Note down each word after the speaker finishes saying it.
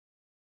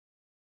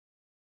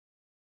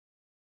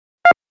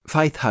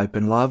Faith, Hope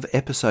and Love,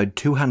 episode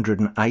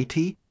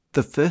 280,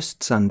 the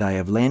first Sunday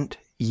of Lent,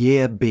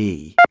 Year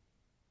B.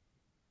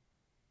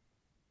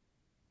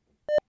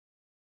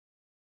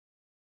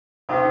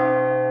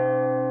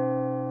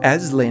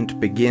 As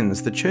Lent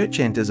begins, the Church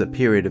enters a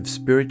period of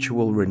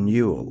spiritual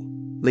renewal,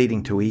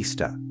 leading to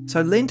Easter.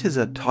 So Lent is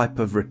a type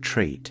of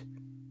retreat.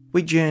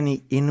 We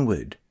journey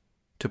inward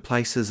to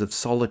places of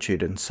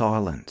solitude and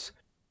silence,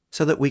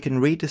 so that we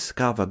can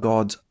rediscover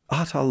God's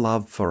utter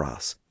love for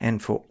us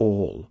and for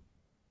all.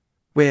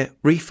 We're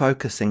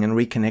refocusing and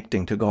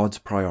reconnecting to God's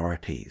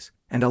priorities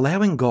and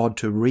allowing God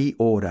to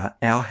reorder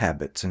our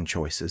habits and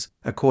choices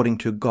according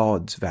to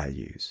God's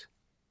values.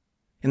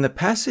 In the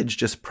passage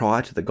just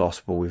prior to the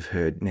Gospel we've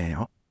heard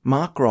now,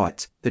 Mark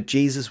writes that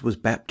Jesus was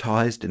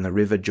baptized in the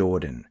River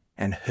Jordan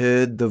and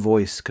heard the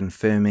voice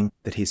confirming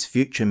that his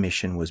future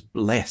mission was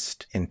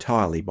blessed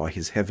entirely by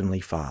his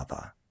heavenly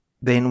Father.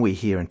 Then we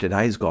hear in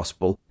today's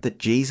Gospel that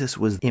Jesus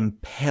was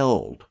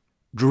impelled,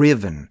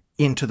 driven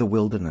into the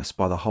wilderness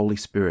by the Holy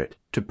Spirit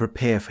to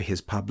prepare for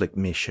his public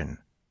mission.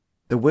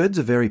 The words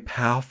are very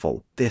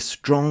powerful. They're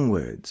strong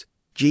words.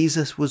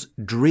 Jesus was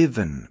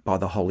driven by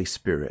the Holy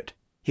Spirit.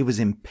 He was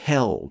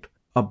impelled,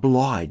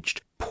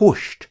 obliged,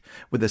 pushed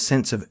with a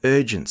sense of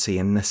urgency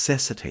and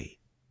necessity.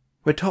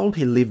 We're told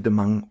he lived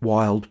among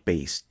wild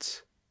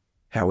beasts.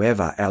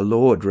 However, our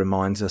Lord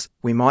reminds us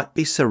we might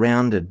be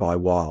surrounded by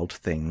wild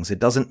things. It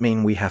doesn't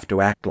mean we have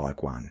to act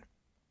like one.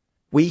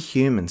 We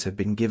humans have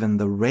been given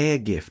the rare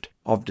gift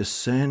of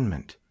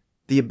discernment,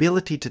 the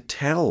ability to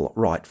tell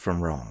right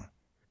from wrong,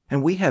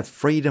 and we have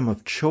freedom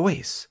of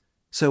choice.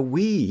 So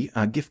we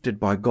are gifted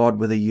by God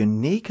with a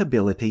unique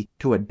ability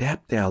to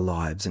adapt our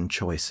lives and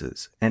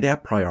choices and our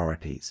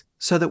priorities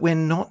so that we're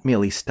not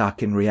merely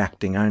stuck in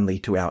reacting only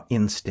to our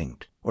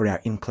instinct or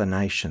our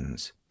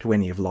inclinations to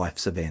any of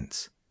life's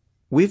events.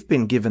 We've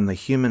been given the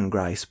human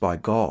grace by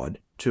God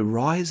to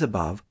rise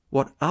above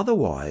what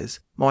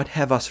otherwise might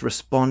have us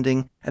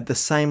responding at the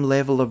same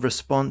level of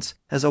response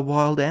as a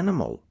wild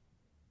animal.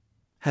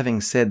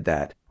 Having said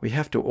that, we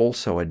have to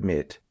also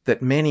admit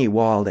that many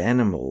wild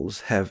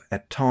animals have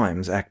at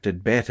times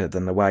acted better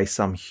than the way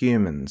some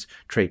humans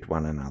treat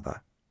one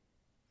another.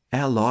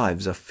 Our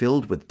lives are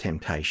filled with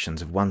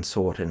temptations of one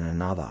sort and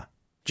another.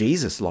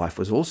 Jesus' life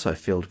was also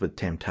filled with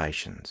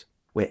temptations.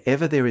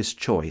 Wherever there is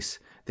choice,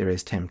 there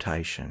is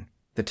temptation.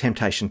 The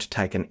temptation to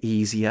take an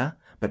easier,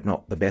 but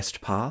not the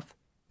best path.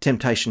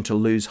 Temptation to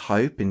lose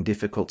hope in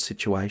difficult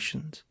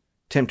situations.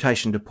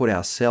 Temptation to put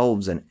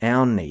ourselves and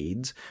our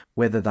needs,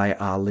 whether they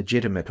are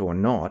legitimate or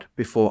not,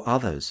 before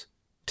others.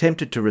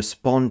 Tempted to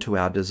respond to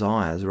our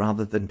desires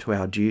rather than to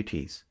our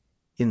duties.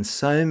 In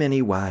so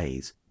many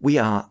ways, we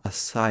are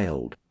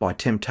assailed by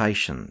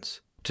temptations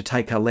to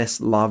take a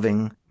less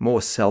loving,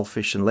 more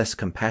selfish and less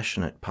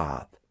compassionate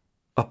path.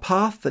 A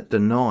path that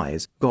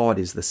denies God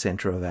is the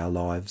centre of our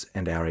lives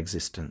and our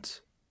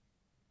existence.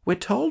 We're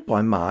told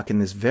by Mark in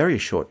this very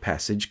short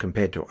passage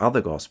compared to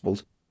other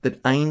Gospels that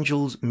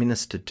angels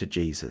ministered to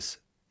Jesus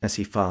as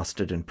he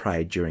fasted and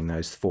prayed during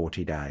those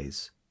 40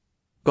 days.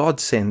 God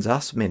sends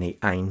us many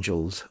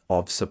angels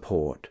of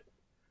support.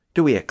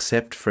 Do we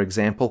accept, for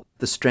example,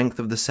 the strength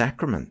of the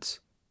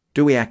sacraments?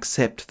 Do we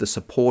accept the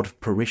support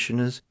of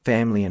parishioners,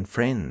 family and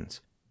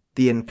friends?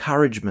 The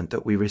encouragement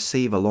that we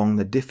receive along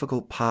the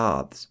difficult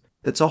paths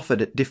that's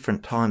offered at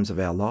different times of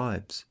our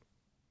lives?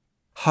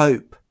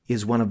 Hope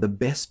is one of the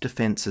best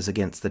defences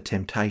against the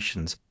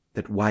temptations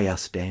that weigh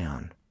us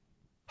down.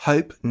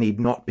 Hope need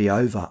not be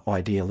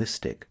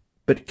over-idealistic,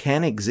 but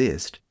can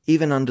exist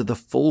even under the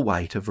full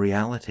weight of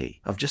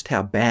reality, of just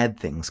how bad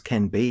things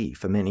can be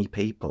for many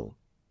people.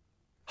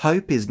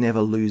 Hope is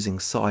never losing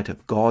sight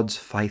of God's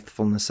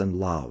faithfulness and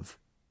love,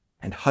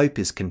 and hope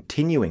is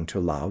continuing to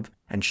love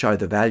and show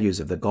the values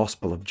of the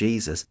gospel of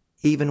Jesus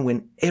even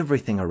when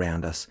everything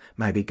around us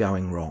may be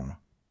going wrong.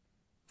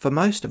 For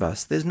most of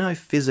us, there's no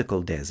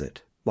physical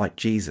desert like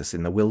Jesus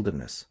in the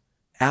wilderness.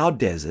 Our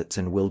deserts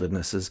and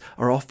wildernesses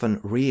are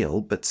often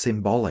real but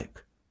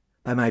symbolic.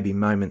 They may be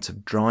moments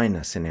of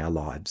dryness in our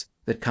lives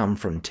that come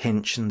from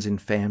tensions in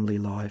family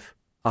life,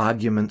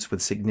 arguments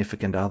with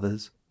significant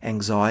others,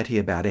 anxiety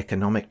about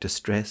economic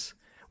distress,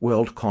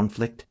 world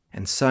conflict,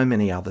 and so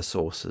many other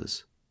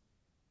sources.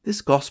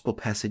 This gospel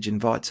passage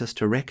invites us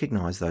to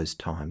recognize those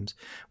times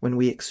when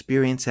we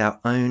experience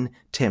our own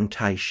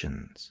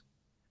temptations,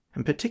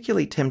 and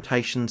particularly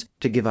temptations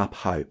to give up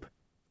hope,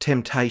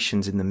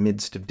 temptations in the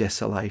midst of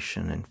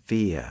desolation and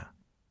fear,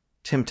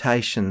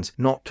 temptations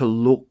not to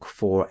look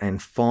for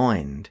and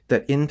find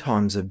that in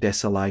times of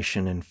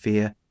desolation and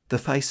fear, the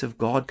face of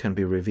God can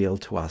be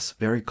revealed to us,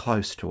 very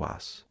close to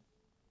us.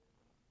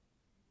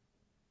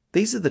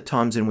 These are the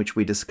times in which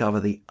we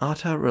discover the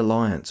utter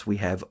reliance we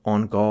have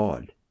on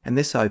God, and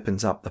this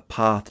opens up the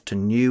path to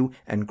new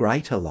and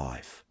greater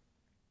life.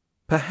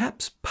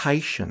 Perhaps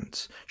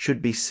patience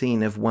should be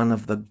seen as one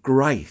of the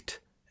great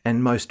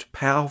and most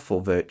powerful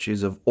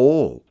virtues of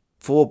all: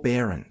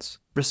 forbearance,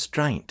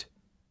 restraint,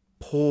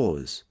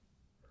 pause,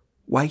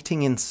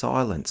 waiting in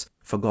silence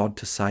for God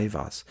to save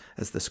us,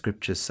 as the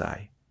scriptures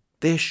say.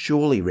 They're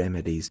surely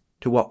remedies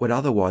to what would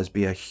otherwise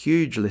be a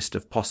huge list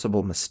of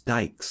possible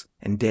mistakes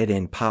and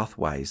dead-end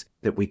pathways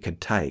that we could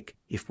take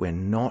if we're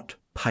not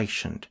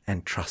patient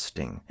and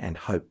trusting and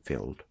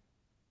hope-filled.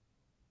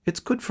 It's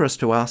good for us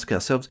to ask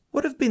ourselves,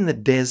 what have been the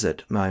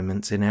desert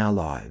moments in our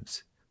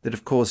lives that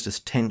have caused us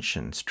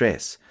tension,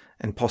 stress,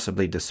 and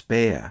possibly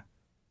despair?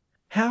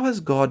 How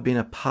has God been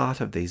a part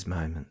of these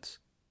moments?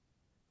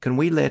 Can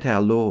we let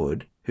our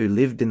Lord, who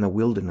lived in the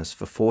wilderness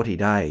for 40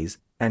 days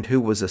and who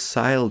was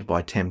assailed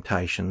by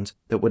temptations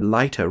that would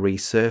later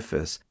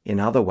resurface in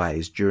other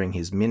ways during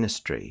his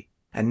ministry,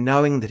 and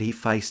knowing that he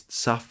faced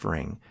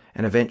suffering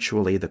and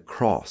eventually the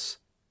cross,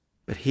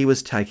 but he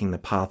was taking the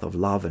path of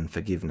love and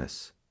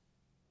forgiveness?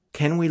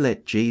 Can we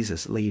let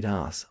Jesus lead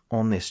us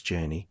on this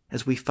journey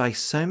as we face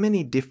so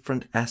many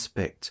different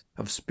aspects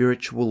of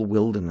spiritual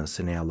wilderness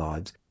in our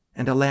lives,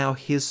 and allow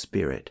his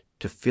Spirit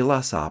to fill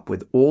us up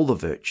with all the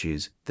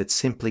virtues that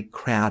simply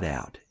crowd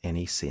out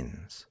any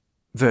sins?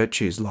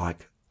 Virtues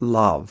like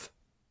love,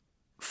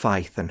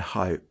 faith and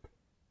hope,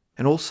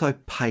 and also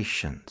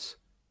patience,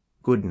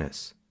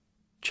 goodness,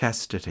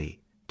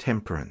 chastity,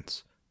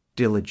 temperance,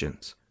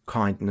 diligence,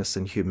 kindness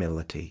and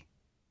humility.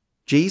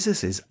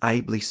 Jesus is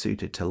ably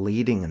suited to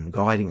leading and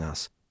guiding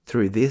us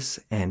through this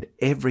and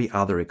every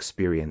other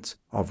experience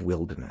of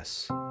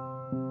wilderness.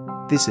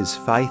 This is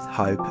Faith,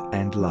 Hope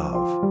and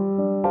Love.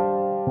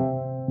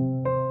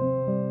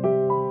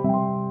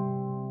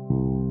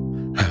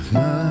 Have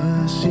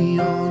mercy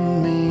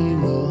on me,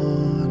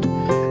 Lord,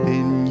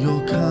 in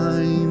your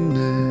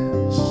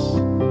kindness.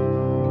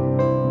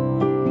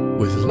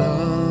 With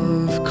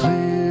love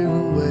clear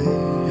away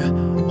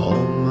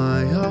all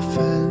my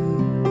offense.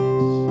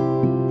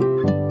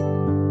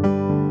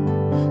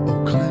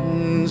 Oh,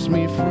 cleanse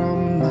me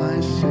from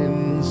my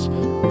sins,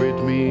 rid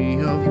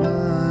me of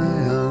my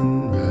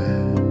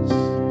unrest.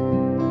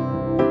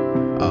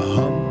 A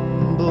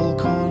humble,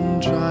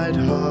 contrite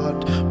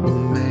heart will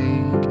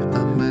make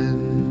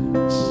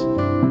amends.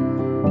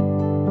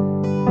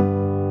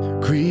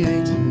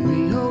 Create in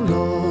me, O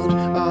Lord,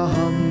 a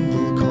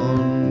humble,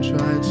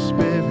 contrite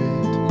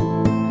spirit,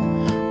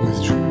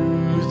 with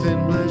truth in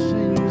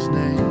blessing's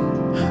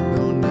name,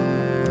 they'll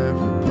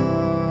never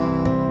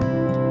part.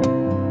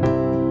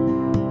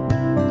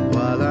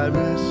 While I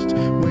rest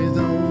with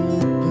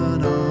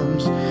open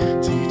arms,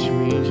 teach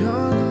me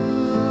your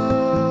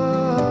love,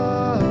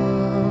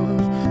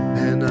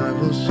 and I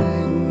will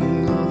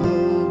sing of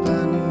hope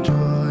and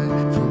joy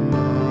from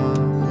up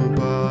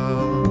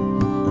above.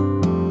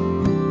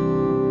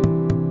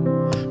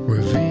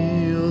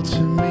 Reveal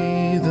to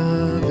me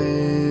the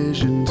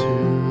vision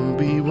to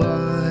be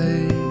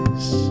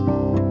wise.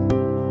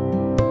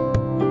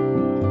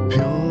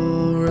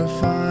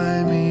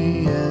 Purify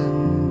me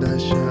and I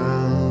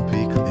shall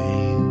be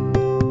clean.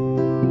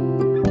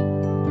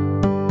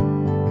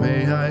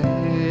 May I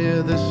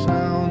hear the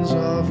sounds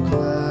of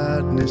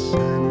gladness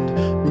and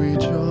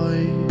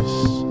rejoice,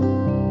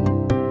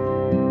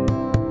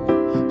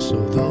 so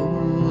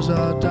those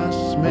our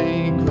dust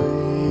may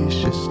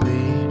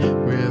graciously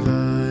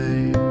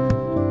revive.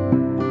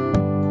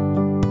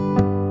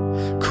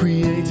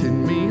 Create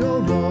in me, O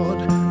Lord,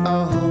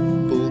 a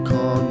humble,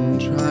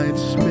 contrite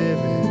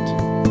spirit,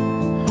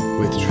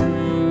 with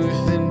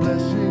truth in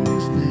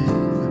blessing's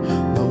name,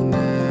 they'll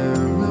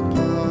never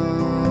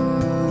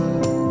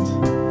part.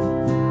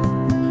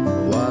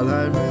 While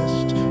I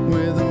rest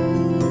with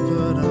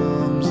open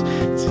arms,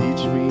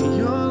 teach me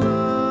your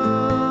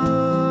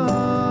love,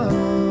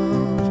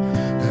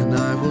 and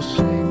I will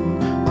sing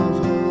of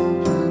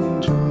hope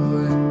and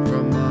joy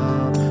from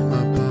up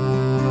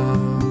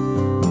above.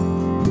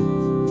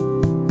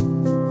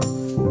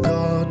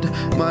 God,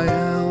 my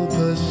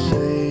helper,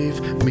 save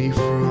me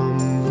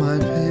from my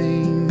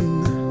pain,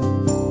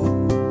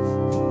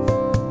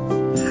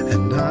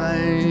 and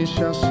I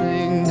shall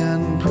sing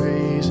and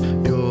praise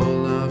your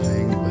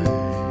loving way.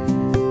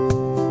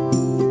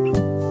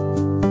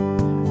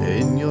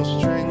 In your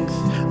strength,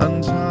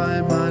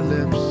 untie my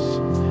lips,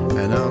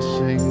 and I'll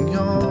sing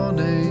your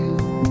name.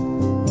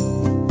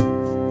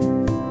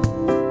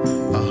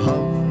 A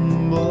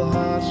humble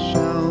heart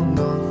shall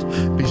not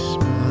be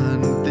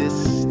spurned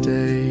this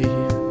day.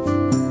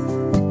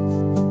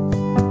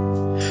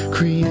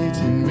 Create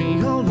in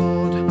me, O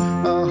Lord,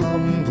 a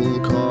humble,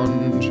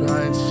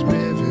 contrite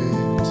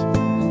spirit,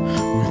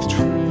 with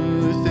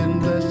truth in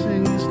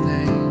blessing's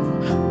name,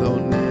 they'll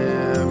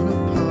never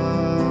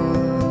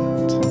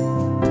part.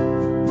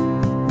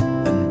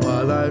 And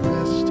while I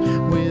rest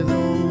with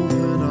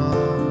open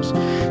arms,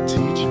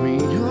 teach me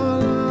your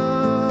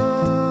love,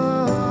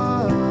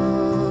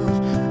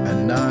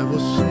 and I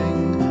will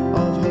sing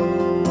of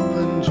hope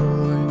and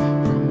joy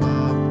from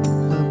up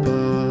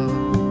above.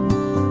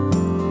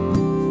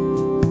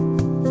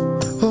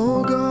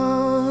 Oh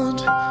God,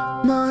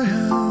 my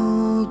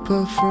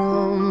helper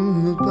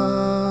from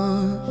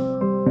above,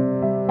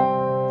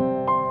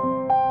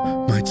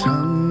 my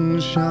tongue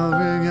shall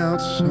ring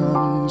out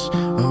songs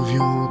of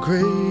your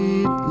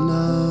great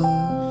love.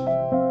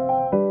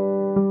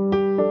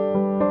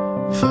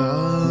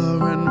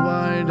 Far and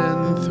wide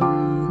and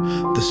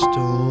through the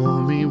storm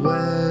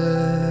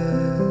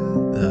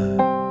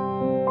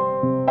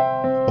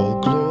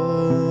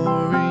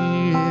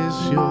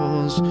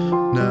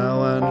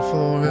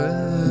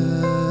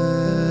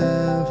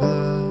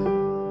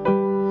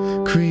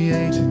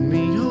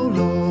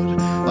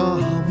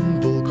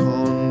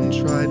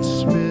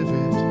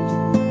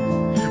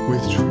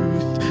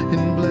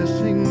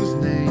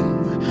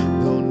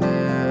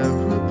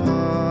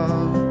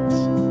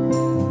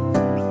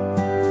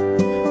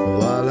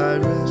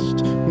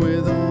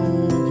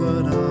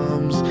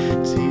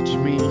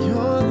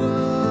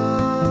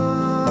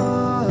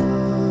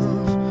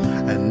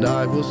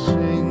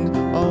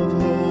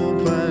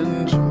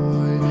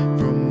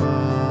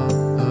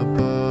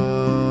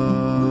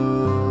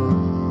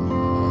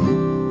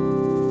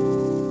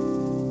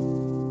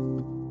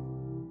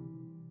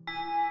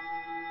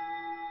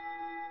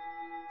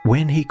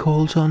When he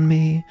calls on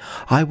me,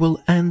 I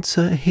will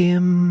answer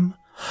him.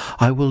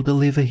 I will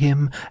deliver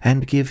him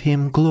and give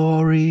him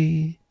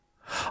glory.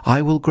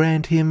 I will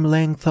grant him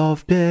length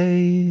of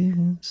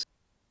days.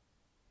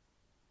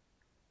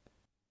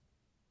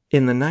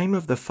 In the name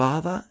of the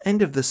Father,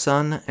 and of the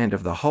Son, and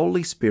of the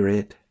Holy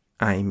Spirit.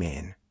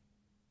 Amen.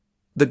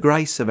 The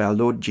grace of our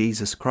Lord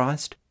Jesus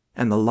Christ,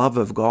 and the love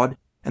of God,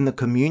 and the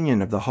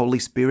communion of the Holy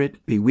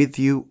Spirit be with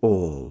you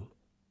all.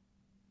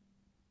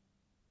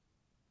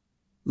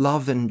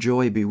 Love and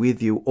joy be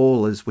with you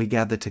all as we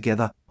gather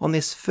together on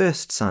this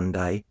first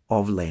Sunday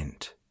of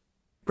Lent.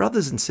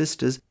 Brothers and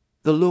sisters,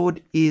 the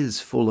Lord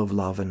is full of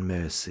love and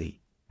mercy,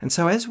 and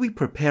so as we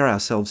prepare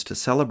ourselves to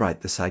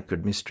celebrate the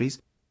sacred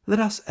mysteries, let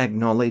us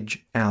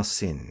acknowledge our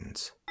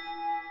sins.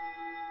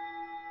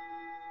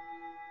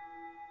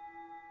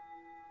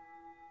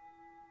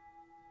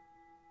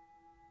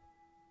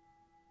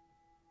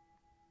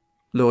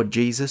 Lord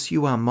Jesus,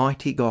 you are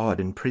mighty God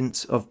and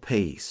Prince of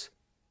Peace.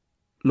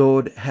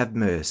 Lord, have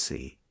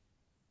mercy.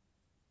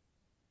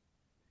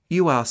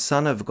 You are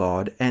Son of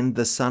God and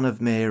the Son of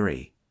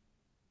Mary.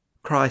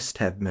 Christ,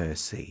 have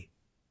mercy.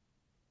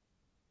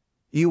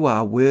 You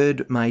are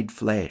Word made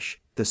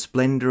flesh, the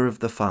splendour of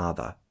the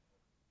Father.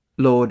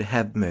 Lord,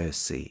 have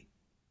mercy.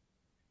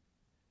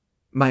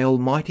 May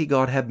Almighty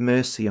God have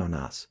mercy on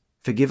us,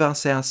 forgive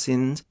us our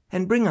sins,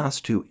 and bring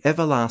us to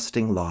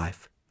everlasting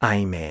life.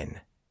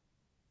 Amen.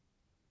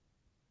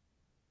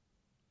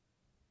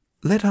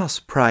 Let us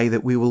pray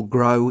that we will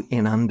grow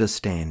in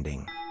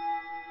understanding.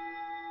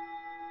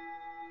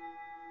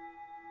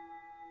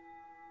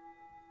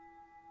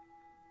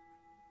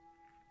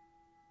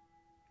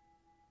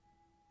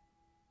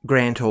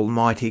 Grant,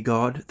 Almighty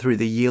God, through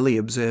the yearly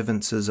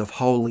observances of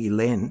Holy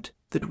Lent,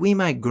 that we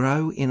may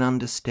grow in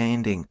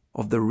understanding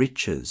of the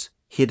riches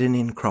hidden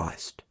in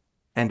Christ,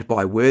 and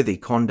by worthy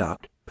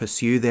conduct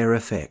pursue their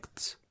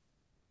effects.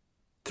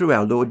 Through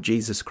our Lord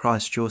Jesus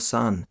Christ, your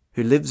Son,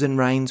 who lives and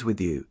reigns with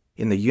you,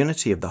 in the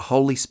unity of the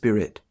Holy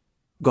Spirit,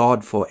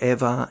 God for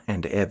ever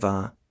and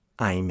ever.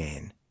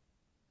 Amen.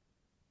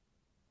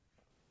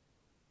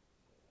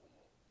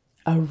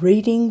 A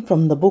reading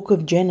from the book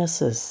of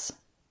Genesis.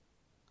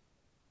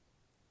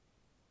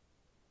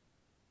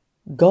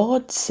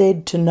 God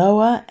said to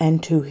Noah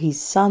and to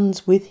his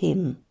sons with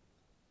him,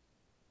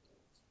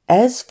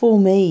 "As for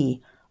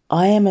me,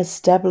 I am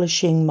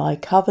establishing my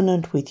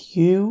covenant with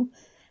you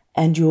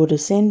and your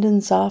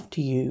descendants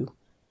after you,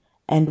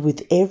 and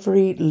with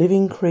every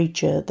living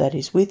creature that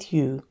is with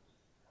you,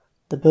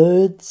 the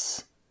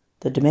birds,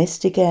 the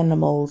domestic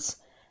animals,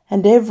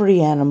 and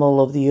every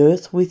animal of the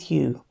earth with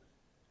you,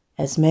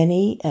 as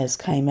many as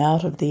came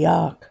out of the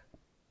ark.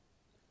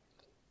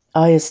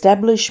 I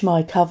establish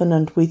my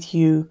covenant with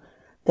you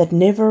that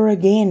never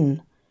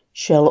again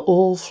shall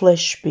all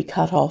flesh be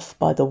cut off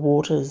by the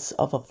waters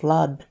of a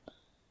flood,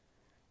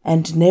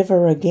 and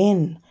never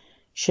again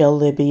shall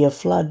there be a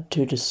flood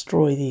to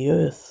destroy the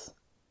earth."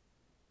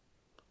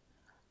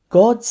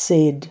 God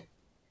said,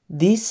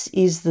 "This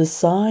is the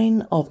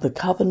sign of the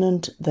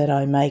covenant that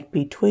I make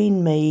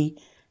between me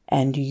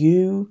and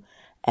you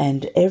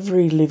and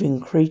every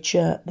living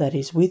creature that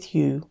is with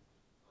you,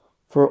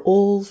 for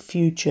all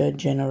future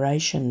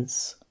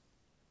generations.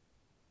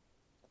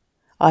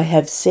 I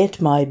have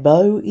set my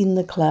bow in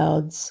the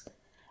clouds,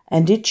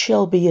 and it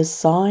shall be a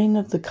sign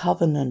of the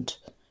covenant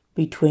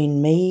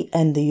between me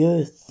and the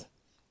earth.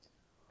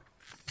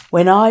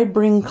 When I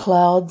bring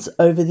clouds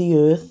over the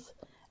earth,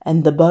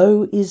 and the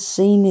bow is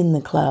seen in the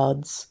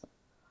clouds,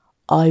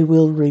 I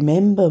will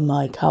remember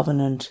my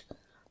covenant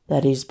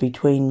that is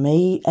between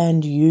me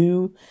and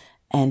you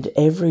and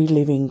every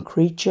living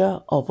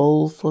creature of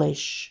all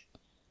flesh.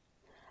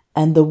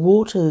 And the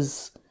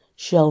waters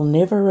shall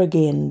never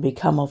again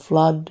become a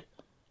flood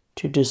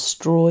to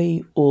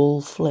destroy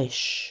all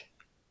flesh."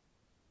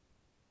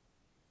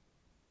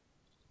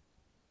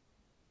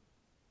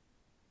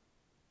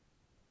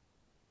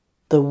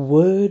 The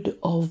word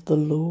of the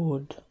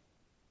Lord.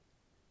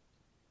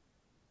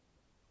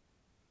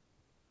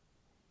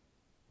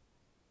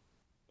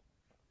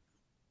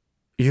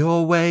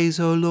 Your ways,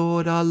 O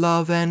Lord, are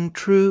love and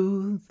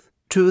truth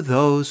to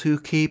those who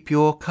keep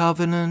your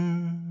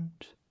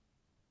covenant.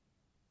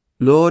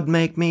 Lord,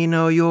 make me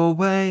know your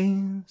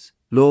ways.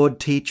 Lord,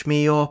 teach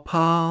me your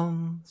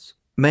paths.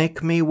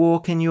 Make me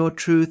walk in your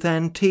truth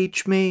and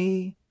teach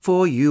me,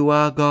 for you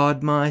are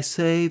God my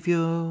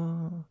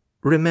Saviour.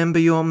 Remember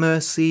your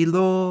mercy,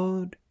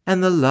 Lord,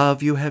 and the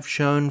love you have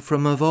shown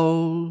from of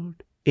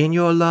old. In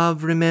your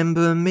love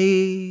remember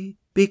me,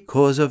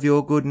 because of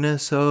your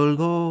goodness, O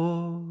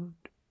Lord.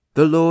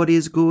 The Lord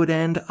is good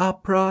and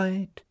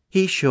upright.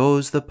 He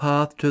shows the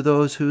path to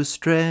those who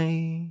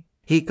stray.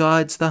 He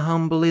guides the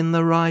humble in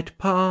the right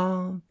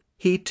path.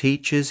 He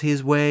teaches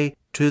his way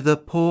to the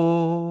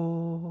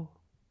poor.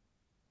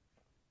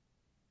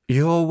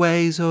 Your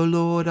ways, O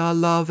Lord, are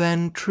love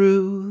and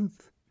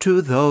truth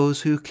to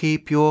those who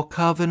keep your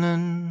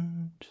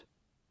covenant.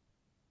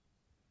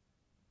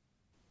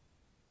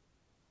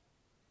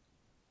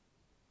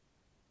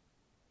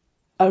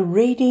 A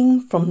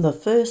reading from the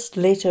first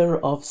letter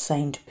of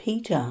St.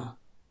 Peter.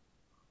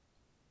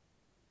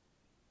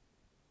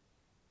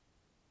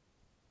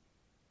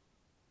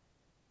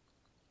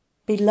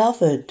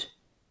 Beloved,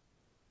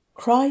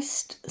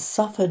 Christ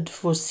suffered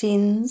for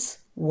sins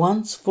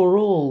once for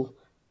all,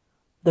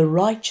 the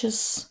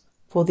righteous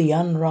for the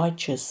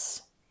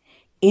unrighteous,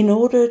 in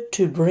order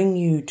to bring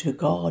you to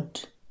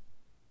God.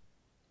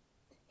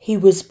 He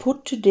was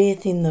put to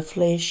death in the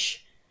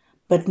flesh,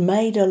 but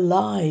made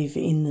alive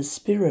in the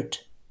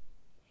Spirit,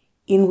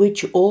 in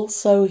which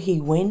also he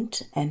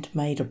went and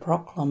made a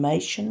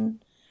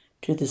proclamation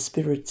to the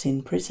spirits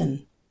in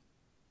prison.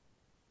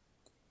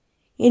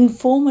 In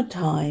former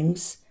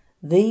times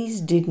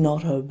these did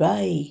not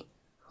obey,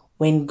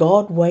 when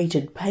God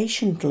waited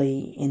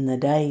patiently in the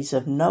days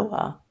of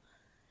Noah,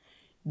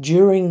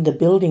 during the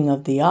building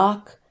of the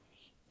ark,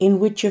 in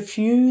which a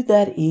few,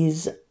 that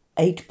is,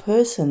 8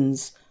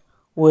 persons,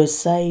 were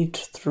saved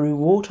through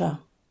water.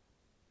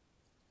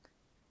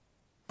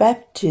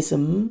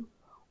 Baptism,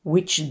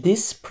 which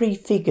this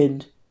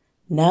prefigured,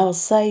 now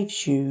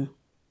saves you,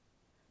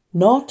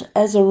 not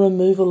as a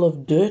removal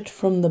of dirt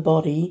from the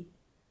body,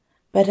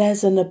 but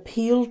as an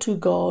appeal to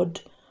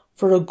God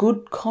for a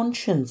good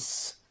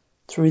conscience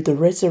through the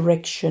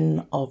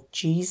resurrection of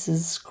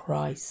Jesus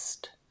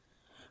Christ,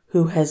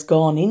 who has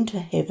gone into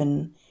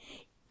heaven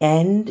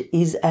and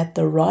is at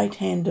the right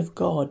hand of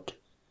God,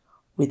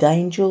 with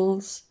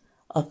angels,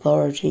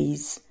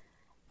 authorities,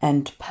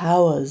 and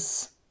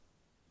powers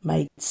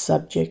made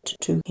subject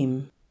to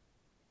him.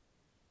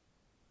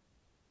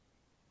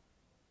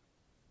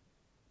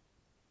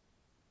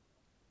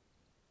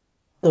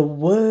 The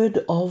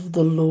word of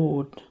the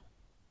Lord.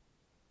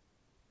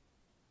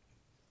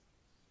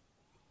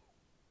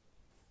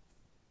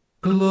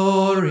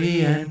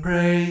 Glory and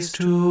praise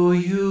to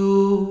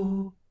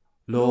you,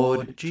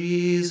 Lord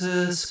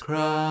Jesus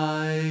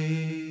Christ.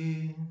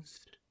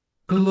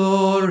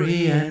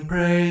 Glory and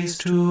praise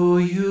to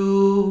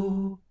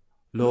you,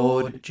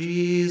 Lord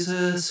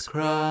Jesus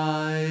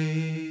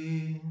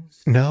Christ.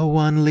 No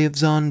one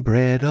lives on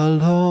bread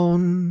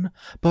alone,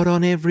 but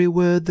on every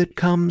word that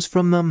comes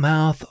from the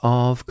mouth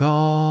of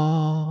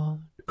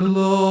God.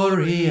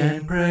 Glory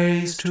and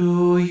praise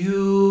to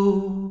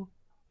you,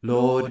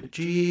 Lord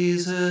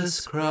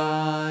Jesus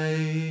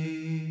Christ.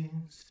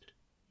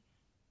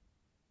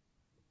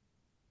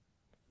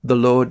 The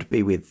Lord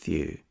be with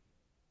you.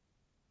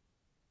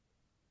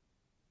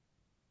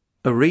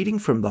 A reading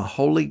from the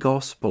Holy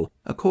Gospel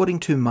according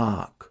to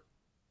Mark.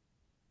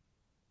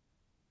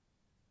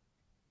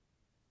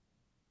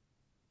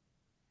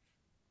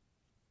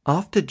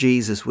 After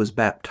Jesus was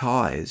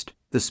baptized,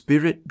 the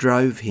Spirit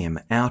drove him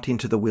out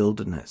into the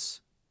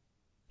wilderness.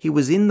 He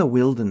was in the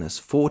wilderness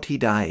 40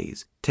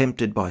 days,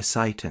 tempted by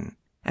Satan,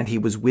 and he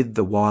was with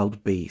the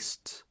wild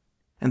beasts,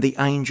 and the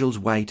angels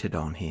waited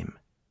on him.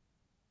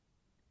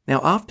 Now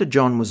after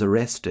John was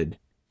arrested,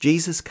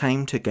 Jesus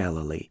came to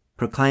Galilee,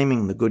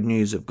 proclaiming the good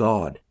news of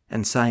God,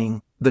 and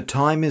saying, "The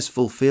time is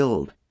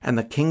fulfilled, and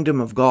the kingdom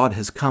of God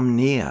has come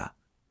near.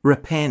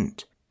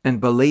 Repent,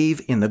 and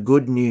believe in the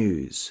good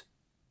news."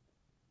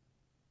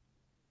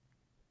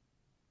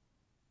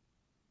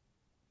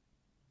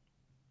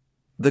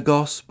 The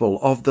Gospel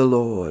of the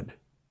Lord.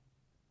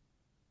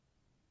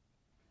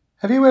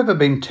 Have you ever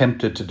been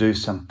tempted to do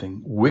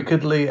something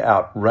wickedly,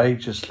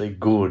 outrageously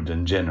good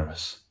and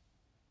generous?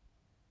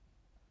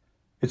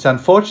 It's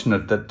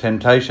unfortunate that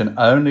temptation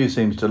only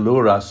seems to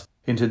lure us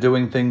into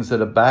doing things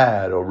that are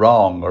bad or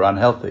wrong or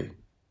unhealthy.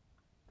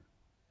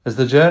 As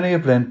the journey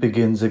of Lent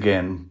begins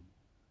again,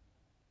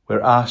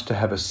 we're asked to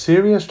have a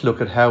serious look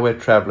at how we're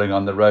travelling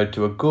on the road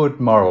to a good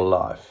moral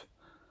life.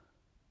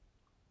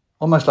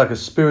 Almost like a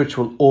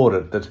spiritual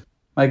audit that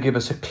may give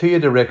us a clear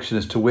direction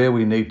as to where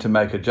we need to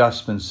make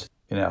adjustments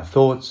in our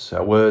thoughts,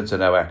 our words,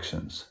 and our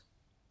actions.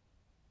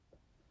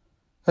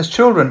 As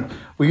children,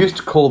 we used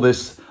to call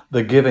this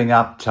the giving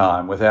up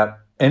time without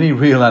any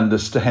real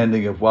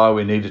understanding of why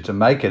we needed to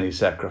make any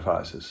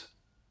sacrifices.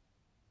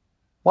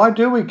 Why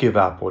do we give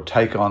up or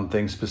take on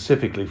things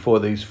specifically for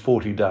these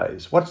 40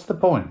 days? What's the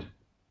point?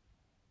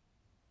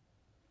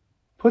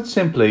 Put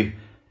simply,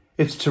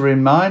 it's to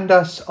remind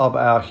us of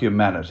our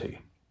humanity,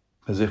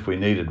 as if we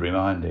needed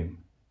reminding.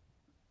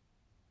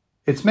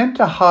 It's meant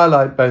to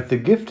highlight both the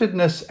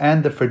giftedness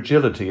and the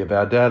fragility of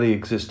our daily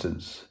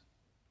existence,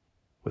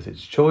 with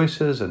its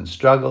choices and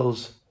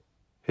struggles,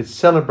 its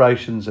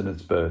celebrations and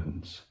its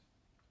burdens.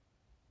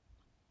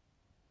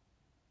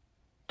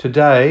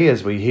 Today,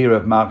 as we hear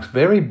of Mark's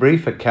very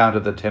brief account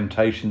of the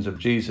temptations of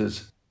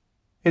Jesus,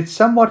 it's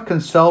somewhat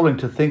consoling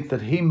to think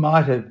that he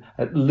might have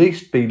at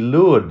least been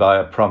lured by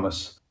a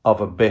promise of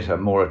a better,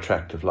 more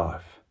attractive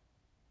life.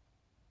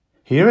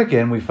 Here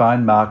again we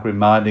find Mark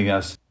reminding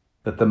us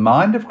that the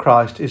mind of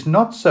Christ is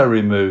not so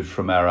removed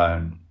from our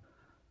own,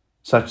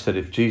 such that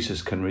if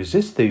Jesus can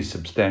resist these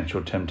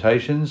substantial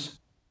temptations,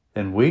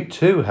 then we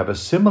too have a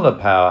similar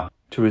power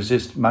to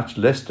resist much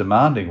less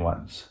demanding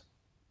ones.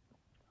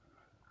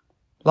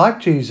 Like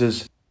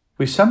Jesus,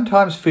 we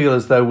sometimes feel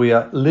as though we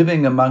are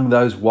living among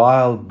those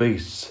wild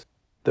beasts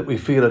that we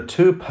feel are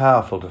too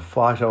powerful to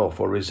fight off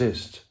or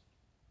resist.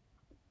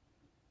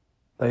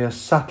 They are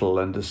subtle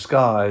and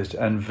disguised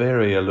and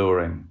very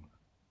alluring.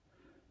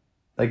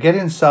 They get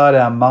inside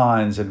our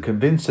minds and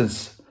convince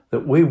us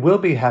that we will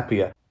be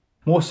happier,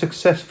 more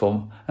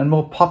successful and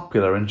more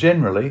popular and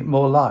generally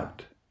more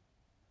liked.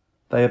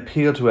 They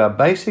appeal to our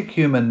basic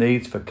human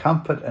needs for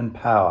comfort and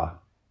power,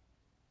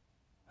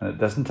 and it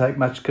doesn't take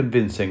much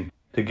convincing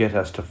to get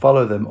us to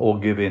follow them or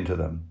give in to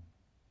them.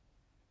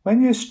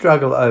 When you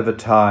struggle over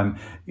time,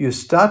 you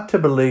start to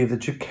believe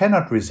that you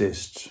cannot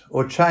resist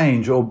or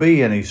change or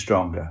be any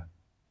stronger.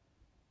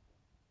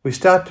 We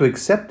start to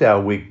accept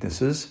our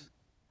weaknesses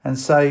and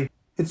say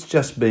it's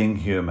just being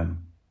human,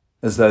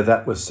 as though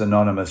that was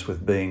synonymous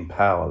with being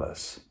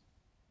powerless.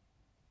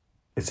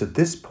 It's at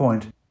this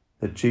point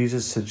that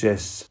Jesus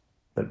suggests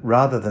that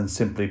rather than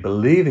simply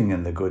believing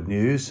in the good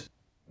news,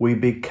 we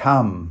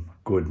become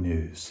good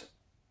news.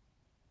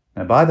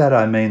 Now by that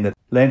I mean that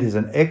Lent is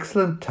an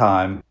excellent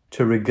time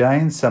to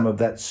regain some of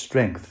that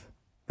strength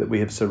that we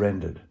have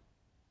surrendered.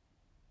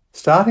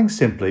 Starting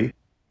simply,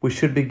 we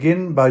should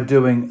begin by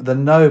doing the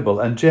noble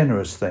and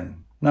generous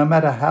thing, no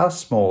matter how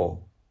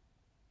small.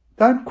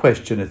 Don't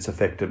question its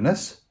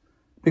effectiveness,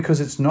 because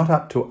it's not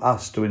up to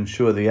us to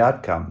ensure the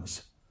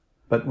outcomes,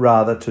 but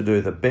rather to do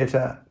the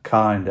better,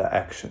 kinder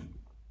action.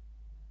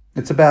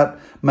 It's about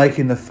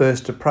making the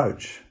first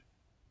approach,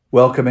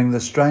 welcoming the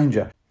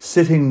stranger,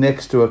 sitting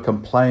next to a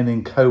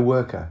complaining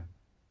co-worker,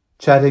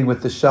 chatting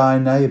with the shy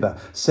neighbour,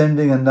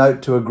 sending a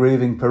note to a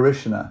grieving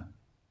parishioner,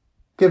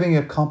 giving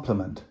a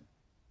compliment,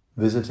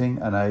 visiting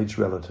an aged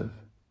relative,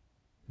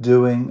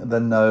 doing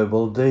the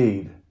noble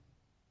deed,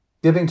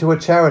 giving to a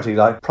charity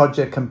like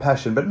Project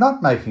Compassion, but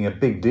not making a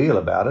big deal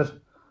about it,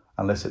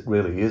 unless it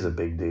really is a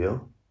big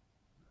deal.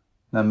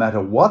 No matter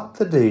what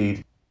the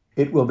deed,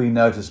 it will be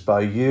noticed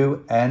by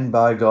you and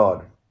by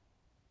God,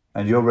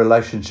 and your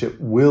relationship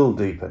will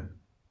deepen,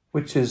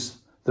 which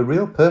is the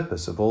real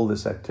purpose of all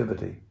this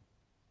activity.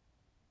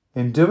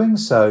 In doing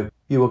so,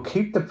 you will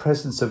keep the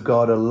presence of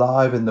God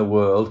alive in the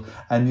world,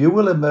 and you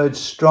will emerge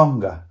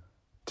stronger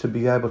to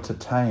be able to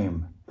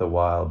tame the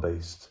wild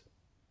beast.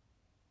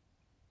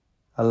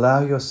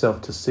 Allow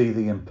yourself to see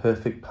the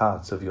imperfect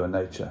parts of your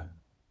nature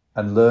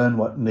and learn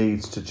what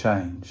needs to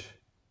change,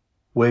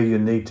 where you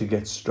need to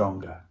get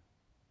stronger.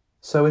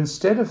 So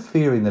instead of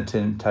fearing the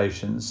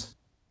temptations,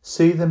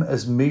 see them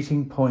as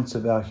meeting points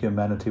of our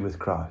humanity with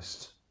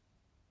Christ.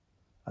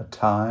 A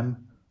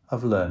time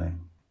of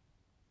learning.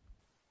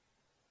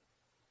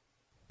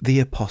 The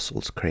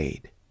Apostles'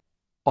 Creed.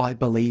 I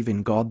believe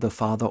in God the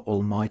Father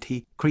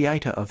Almighty,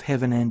 creator of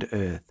heaven and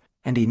earth,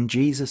 and in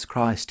Jesus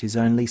Christ, his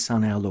only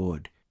Son, our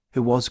Lord,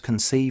 who was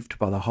conceived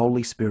by the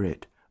Holy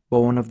Spirit,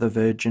 born of the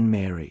Virgin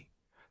Mary,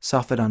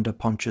 suffered under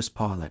Pontius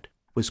Pilate,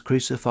 was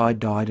crucified,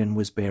 died, and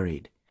was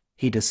buried.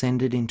 He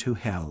descended into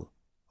hell.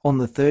 On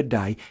the third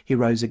day he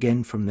rose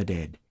again from the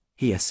dead.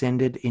 He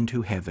ascended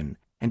into heaven,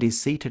 and is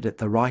seated at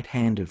the right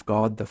hand of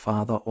God the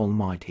Father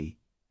Almighty.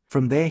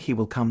 From there he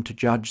will come to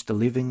judge the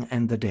living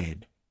and the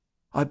dead.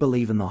 I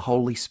believe in the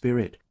Holy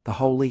Spirit, the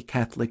Holy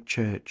Catholic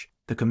Church,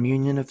 the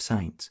communion of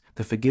saints,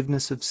 the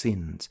forgiveness of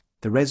sins,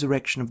 the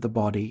resurrection of the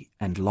body,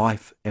 and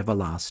life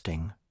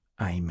everlasting.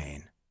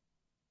 Amen.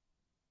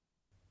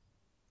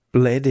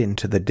 Led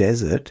into the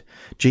desert,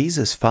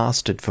 Jesus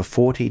fasted for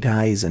 40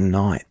 days and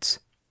nights.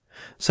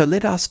 So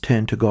let us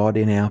turn to God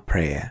in our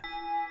prayer.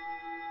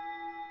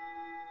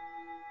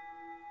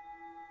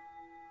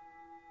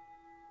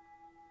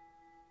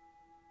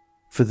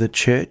 For the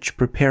Church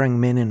preparing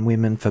men and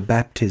women for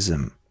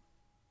baptism.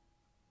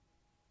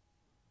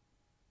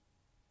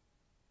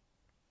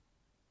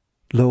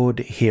 Lord,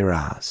 hear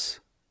us.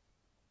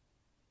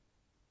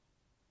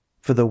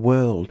 For the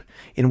world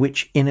in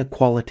which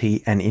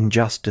inequality and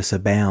injustice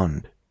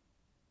abound.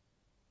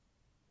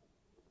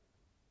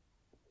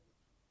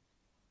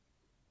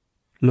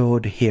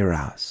 Lord, hear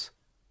us.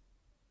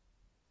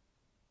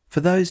 For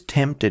those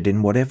tempted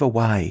in whatever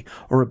way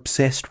or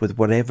obsessed with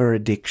whatever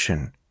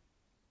addiction.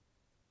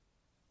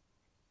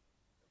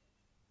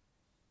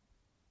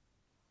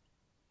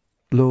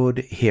 Lord,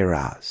 hear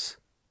us.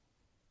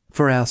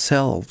 For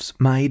ourselves,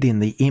 made in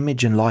the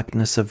image and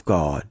likeness of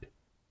God.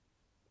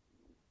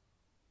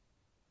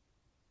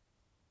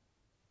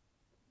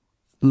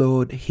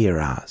 Lord, hear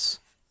us.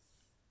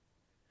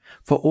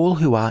 For all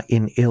who are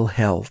in ill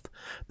health,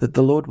 that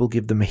the Lord will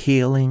give them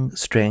healing,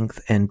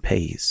 strength, and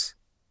peace.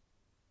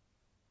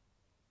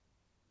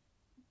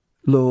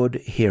 Lord,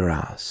 hear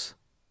us.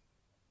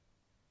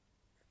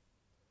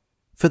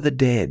 For the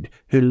dead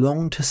who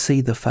long to see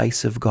the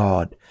face of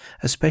God,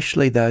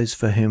 especially those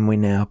for whom we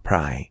now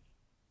pray.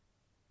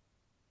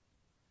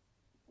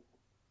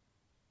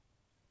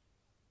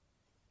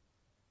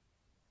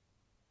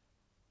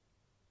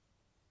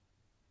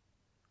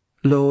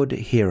 Lord,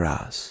 hear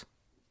us.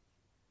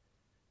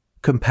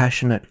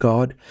 Compassionate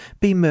God,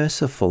 be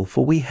merciful,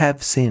 for we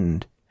have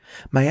sinned.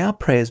 May our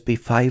prayers be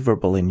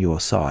favourable in your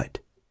sight.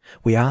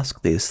 We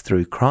ask this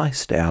through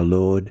Christ our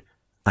Lord.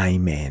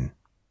 Amen.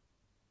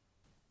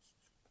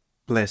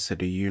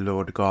 Blessed are you,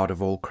 Lord God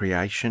of all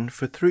creation,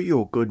 for through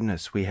your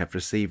goodness we have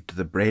received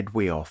the bread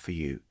we offer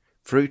you,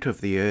 fruit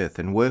of the earth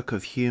and work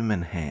of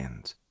human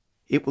hands.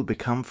 It will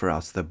become for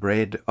us the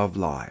bread of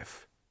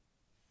life.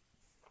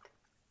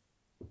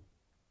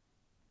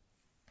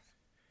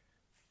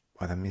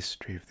 By the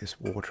mystery of this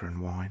water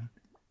and wine,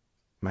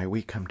 may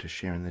we come to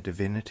share in the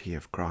divinity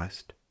of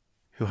Christ,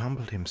 who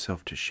humbled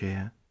himself to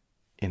share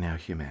in our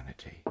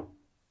humanity.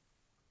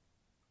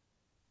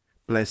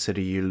 Blessed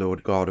are you,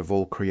 Lord God of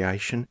all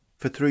creation,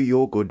 for through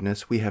your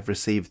goodness we have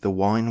received the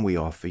wine we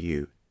offer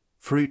you,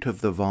 fruit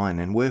of the vine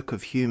and work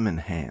of human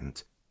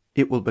hands.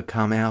 It will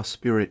become our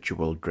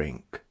spiritual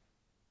drink.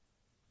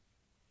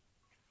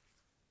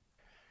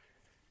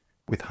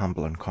 With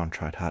humble and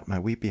contrite heart may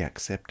we be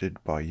accepted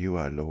by you,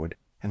 O Lord,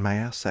 and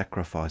may our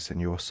sacrifice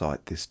in your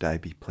sight this day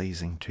be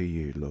pleasing to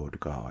you, Lord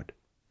God.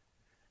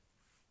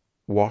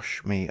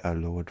 Wash me, O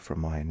Lord,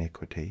 from my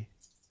iniquity,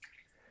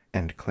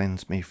 and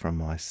cleanse me from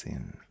my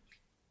sin.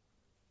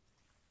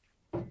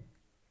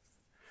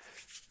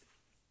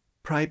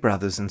 Pray,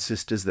 brothers and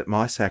sisters, that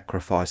my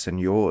sacrifice and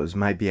yours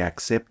may be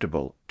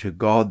acceptable to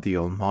God the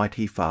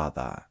Almighty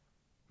Father.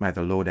 May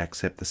the Lord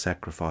accept the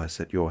sacrifice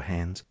at your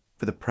hands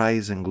for the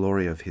praise and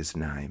glory of his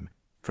name,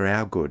 for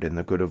our good and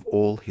the good of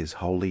all his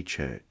holy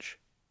church.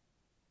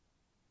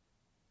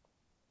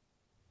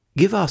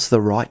 Give us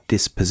the right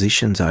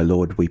dispositions, O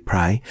Lord, we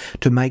pray,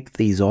 to make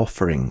these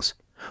offerings,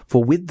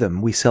 for with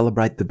them we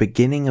celebrate the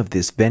beginning of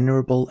this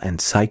venerable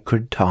and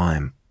sacred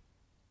time.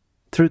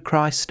 Through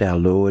Christ our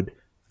Lord.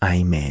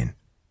 Amen.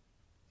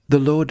 The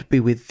Lord be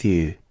with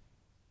you.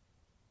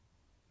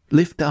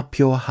 Lift up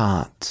your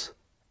hearts.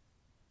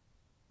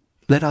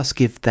 Let us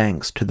give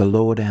thanks to the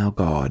Lord our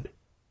God.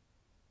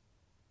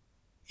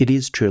 It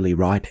is truly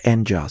right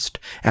and just,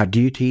 our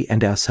duty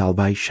and our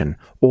salvation,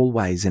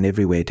 always and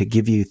everywhere to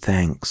give you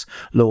thanks,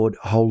 Lord,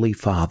 Holy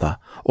Father,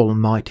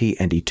 Almighty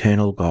and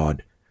eternal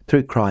God,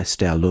 through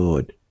Christ our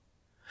Lord.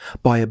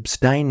 By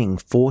abstaining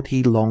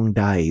 40 long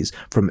days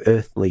from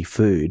earthly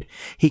food,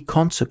 he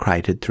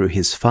consecrated through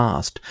his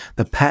fast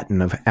the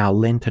pattern of our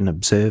Lenten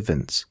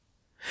observance.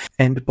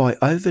 And by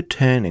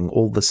overturning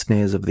all the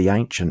snares of the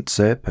ancient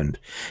serpent,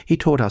 he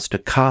taught us to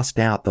cast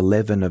out the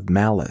leaven of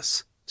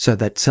malice, so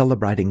that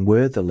celebrating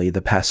worthily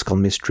the Paschal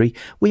mystery,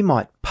 we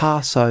might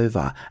pass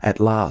over at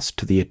last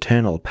to the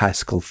eternal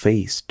Paschal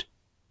feast.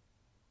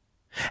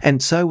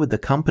 And so with the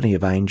company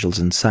of angels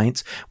and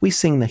saints we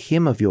sing the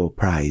hymn of your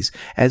praise,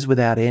 as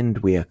without end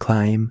we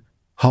acclaim,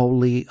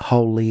 Holy,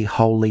 holy,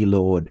 holy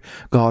Lord,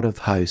 God of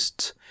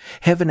hosts,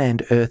 heaven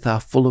and earth are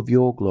full of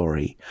your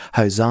glory.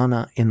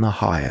 Hosanna in the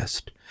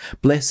highest.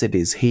 Blessed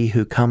is he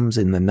who comes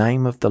in the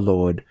name of the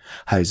Lord.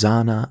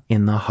 Hosanna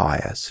in the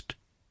highest.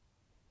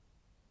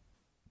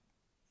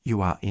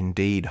 You are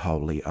indeed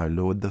holy, O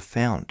Lord, the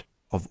fount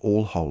of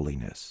all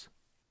holiness.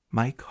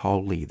 Make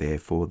holy,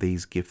 therefore,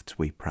 these gifts,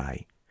 we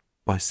pray,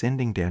 by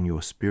sending down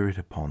your Spirit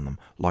upon them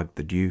like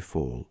the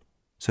dewfall,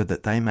 so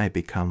that they may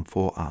become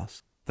for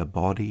us the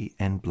body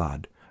and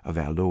blood of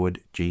our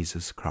Lord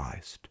Jesus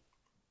Christ.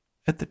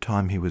 At the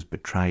time he was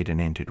betrayed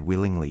and entered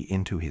willingly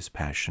into his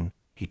passion,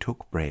 he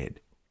took bread,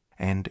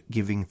 and,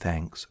 giving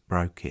thanks,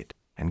 broke it,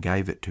 and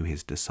gave it to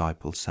his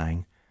disciples,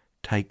 saying,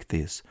 Take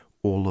this,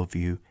 all of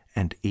you,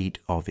 and eat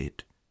of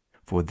it,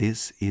 for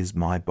this is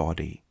my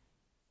body,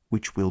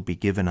 which will be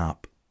given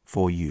up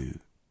for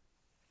you.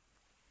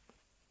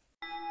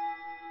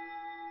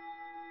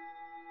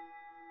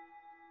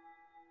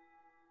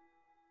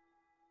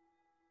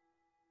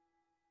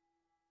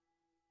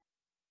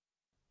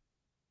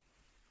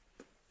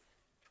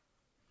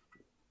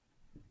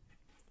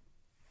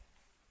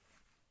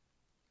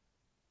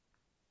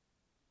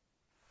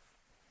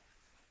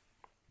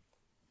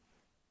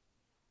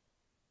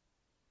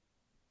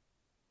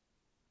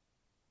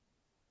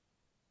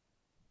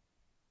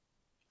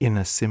 In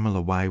a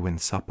similar way, when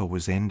supper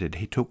was ended,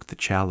 he took the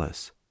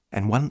chalice,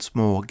 and once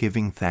more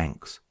giving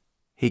thanks,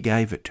 he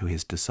gave it to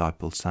his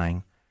disciples,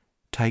 saying,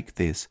 Take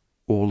this,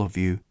 all of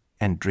you,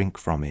 and drink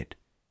from it,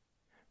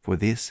 for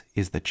this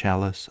is the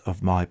chalice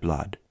of my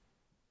blood,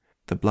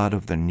 the blood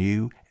of the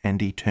new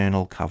and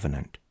eternal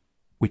covenant,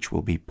 which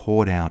will be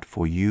poured out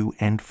for you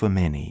and for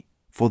many,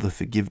 for the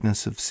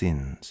forgiveness of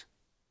sins.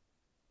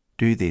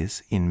 Do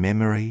this in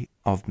memory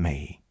of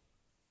me.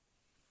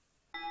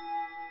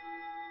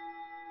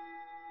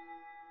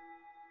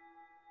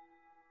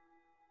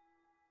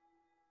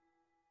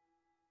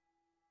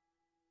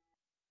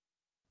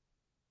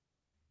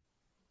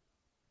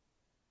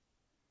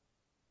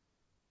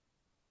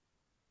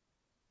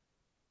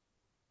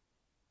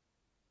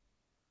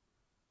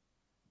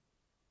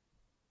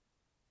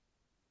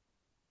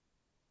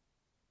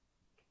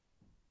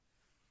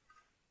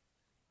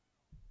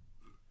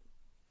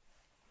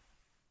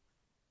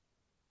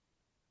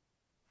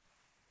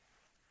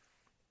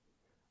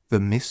 The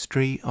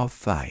mystery of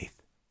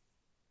faith.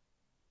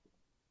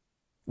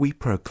 We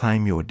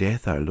proclaim your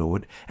death, O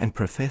Lord, and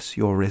profess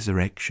your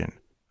resurrection,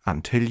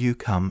 until you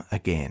come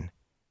again.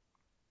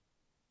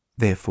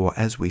 Therefore,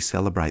 as we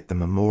celebrate the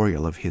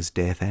memorial of his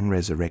death and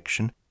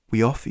resurrection,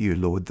 we offer you,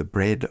 Lord, the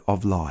bread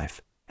of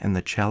life, and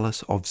the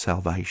chalice of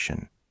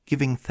salvation,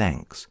 giving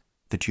thanks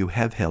that you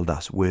have held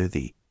us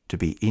worthy to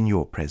be in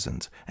your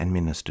presence and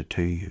minister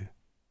to you.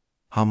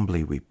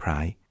 Humbly we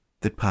pray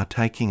that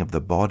partaking of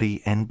the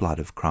body and blood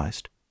of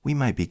Christ, we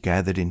may be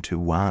gathered into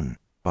one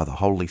by the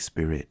Holy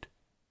Spirit.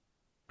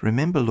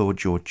 Remember,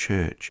 Lord, your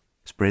church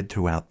spread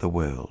throughout the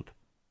world,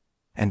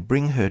 and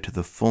bring her to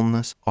the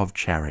fullness of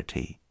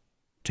charity,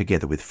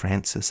 together with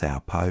Francis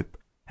our Pope,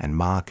 and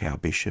Mark our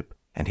Bishop,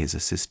 and his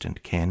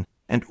assistant Ken,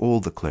 and all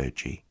the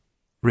clergy.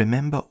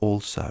 Remember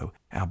also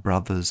our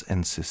brothers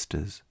and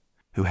sisters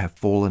who have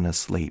fallen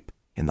asleep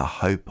in the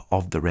hope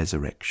of the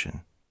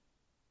resurrection,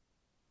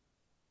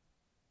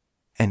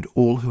 and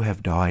all who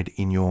have died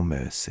in your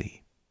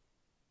mercy.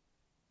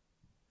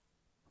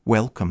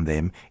 Welcome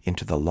them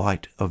into the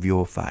light of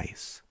your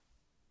face.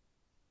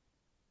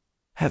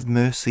 Have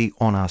mercy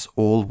on us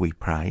all, we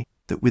pray,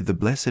 that with the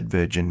Blessed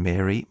Virgin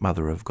Mary,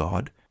 Mother of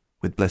God,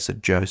 with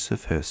blessed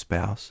Joseph, her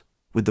spouse,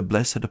 with the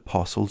blessed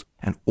apostles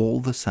and all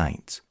the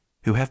saints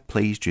who have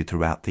pleased you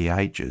throughout the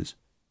ages,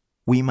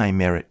 we may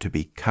merit to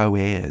be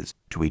co-heirs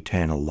to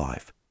eternal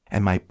life,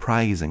 and may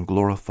praise and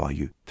glorify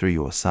you through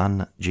your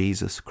Son,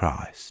 Jesus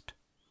Christ.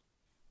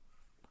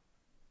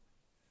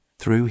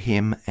 Through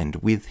him and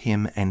with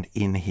him and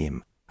in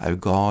him, O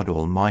God,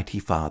 Almighty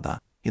Father,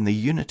 in the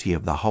unity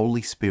of the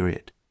Holy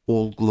Spirit,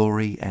 all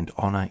glory and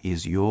honour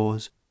is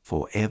yours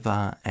for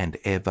ever and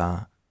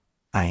ever.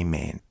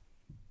 Amen.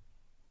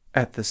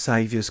 At the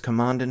Saviour's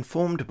command,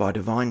 informed by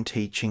divine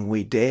teaching,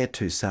 we dare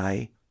to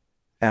say,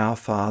 Our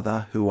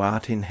Father, who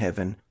art in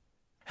heaven,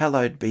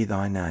 hallowed be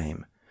thy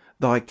name.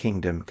 Thy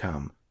kingdom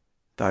come.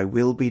 Thy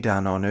will be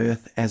done on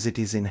earth as it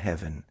is in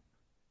heaven.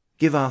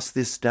 Give us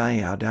this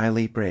day our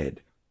daily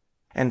bread,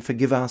 and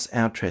forgive us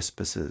our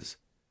trespasses,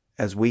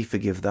 as we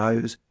forgive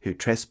those who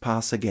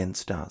trespass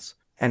against us.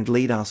 And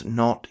lead us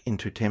not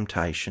into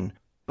temptation,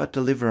 but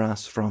deliver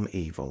us from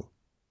evil.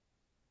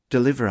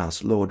 Deliver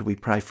us, Lord, we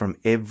pray, from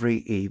every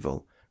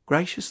evil.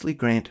 Graciously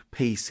grant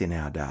peace in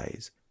our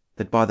days,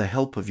 that by the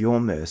help of your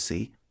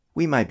mercy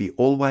we may be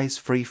always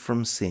free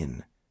from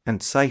sin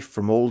and safe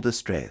from all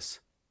distress,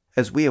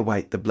 as we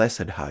await the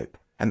blessed hope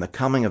and the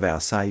coming of our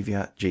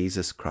Saviour,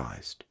 Jesus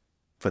Christ.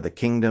 For the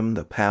kingdom,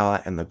 the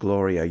power, and the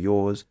glory are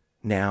yours,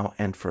 now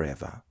and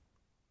forever.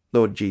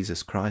 Lord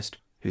Jesus Christ,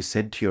 who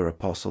said to your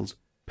apostles,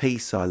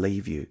 Peace I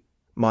leave you,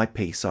 my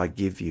peace I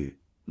give you.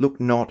 Look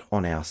not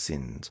on our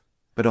sins,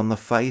 but on the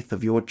faith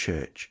of your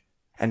church,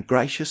 and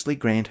graciously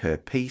grant her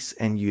peace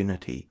and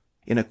unity,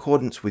 in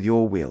accordance with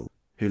your will,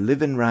 who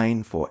live and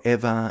reign for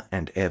ever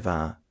and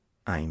ever.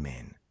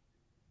 Amen.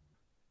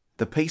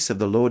 The peace of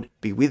the Lord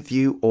be with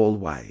you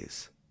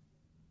always.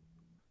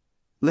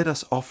 Let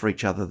us offer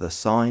each other the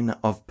sign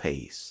of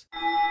peace.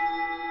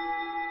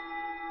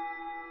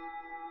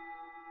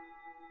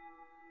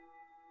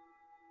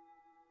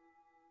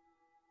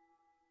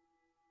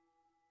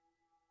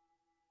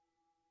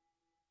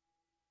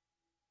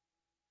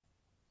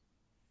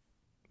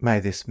 May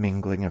this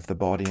mingling of the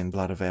body and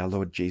blood of our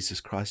Lord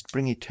Jesus Christ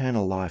bring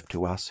eternal life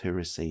to us who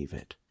receive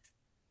it.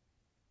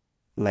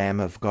 Lamb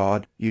of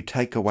God, you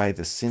take away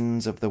the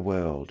sins of the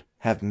world,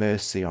 have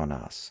mercy on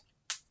us.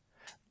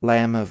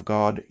 Lamb of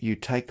God, you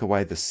take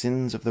away the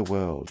sins of the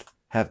world,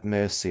 have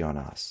mercy on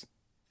us.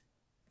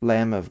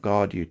 Lamb of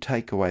God, you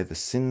take away the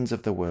sins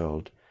of the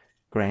world,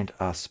 grant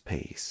us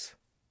peace.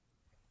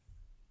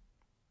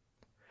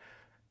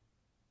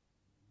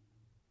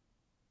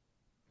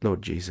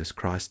 Lord Jesus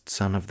Christ,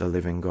 Son of the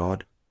living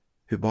God,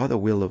 who by the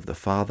will of the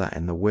Father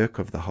and the work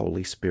of the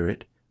Holy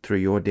Spirit, through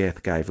your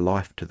death gave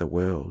life to the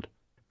world,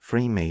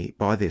 free me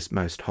by this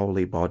most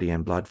holy body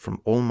and blood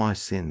from all my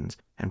sins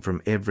and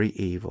from every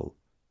evil.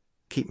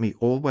 Keep me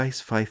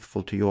always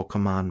faithful to your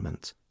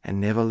commandments,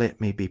 and never let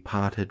me be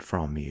parted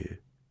from you.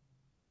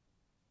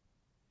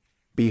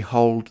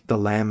 Behold the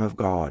Lamb of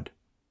God.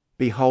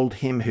 Behold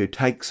him who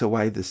takes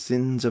away the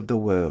sins of the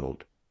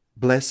world.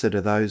 Blessed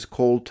are those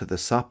called to the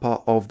supper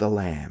of the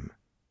Lamb.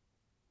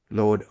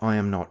 Lord, I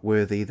am not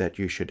worthy that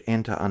you should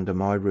enter under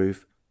my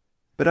roof,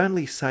 but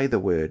only say the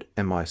word,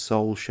 and my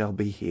soul shall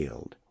be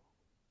healed.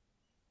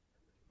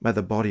 May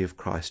the body of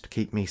Christ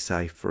keep me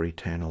safe for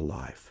eternal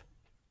life.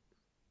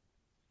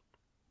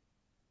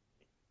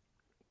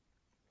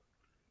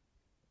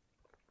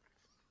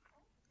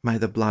 May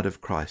the blood of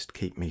Christ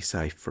keep me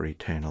safe for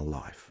eternal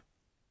life.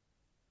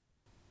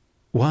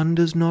 One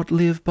does not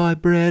live by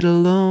bread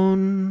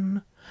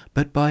alone,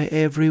 but by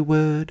every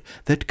word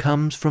that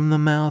comes from the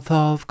mouth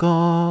of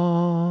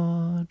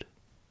God.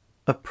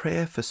 A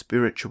prayer for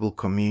spiritual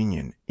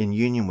communion in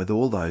union with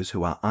all those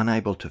who are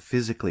unable to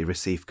physically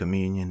receive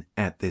communion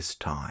at this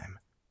time.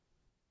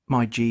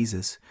 My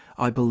Jesus,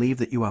 I believe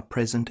that you are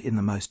present in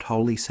the most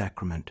holy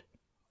sacrament.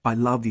 I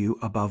love you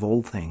above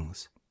all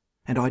things,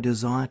 and I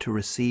desire to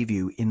receive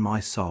you in my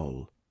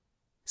soul.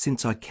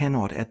 Since I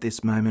cannot at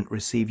this moment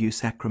receive you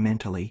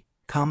sacramentally,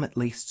 come at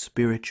least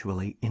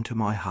spiritually into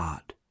my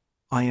heart.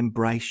 I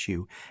embrace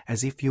you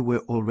as if you were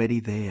already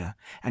there,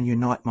 and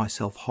unite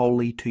myself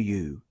wholly to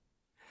you.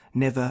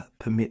 Never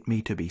permit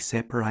me to be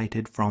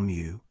separated from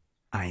you.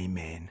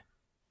 Amen.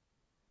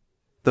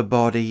 the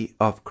body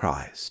of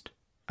Christ.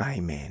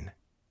 Amen.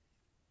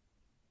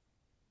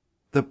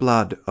 The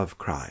blood of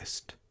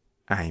Christ.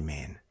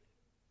 Amen.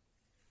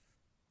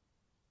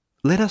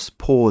 Let us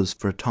pause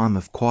for a time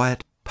of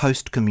quiet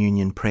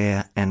post-communion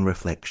prayer and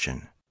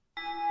reflection.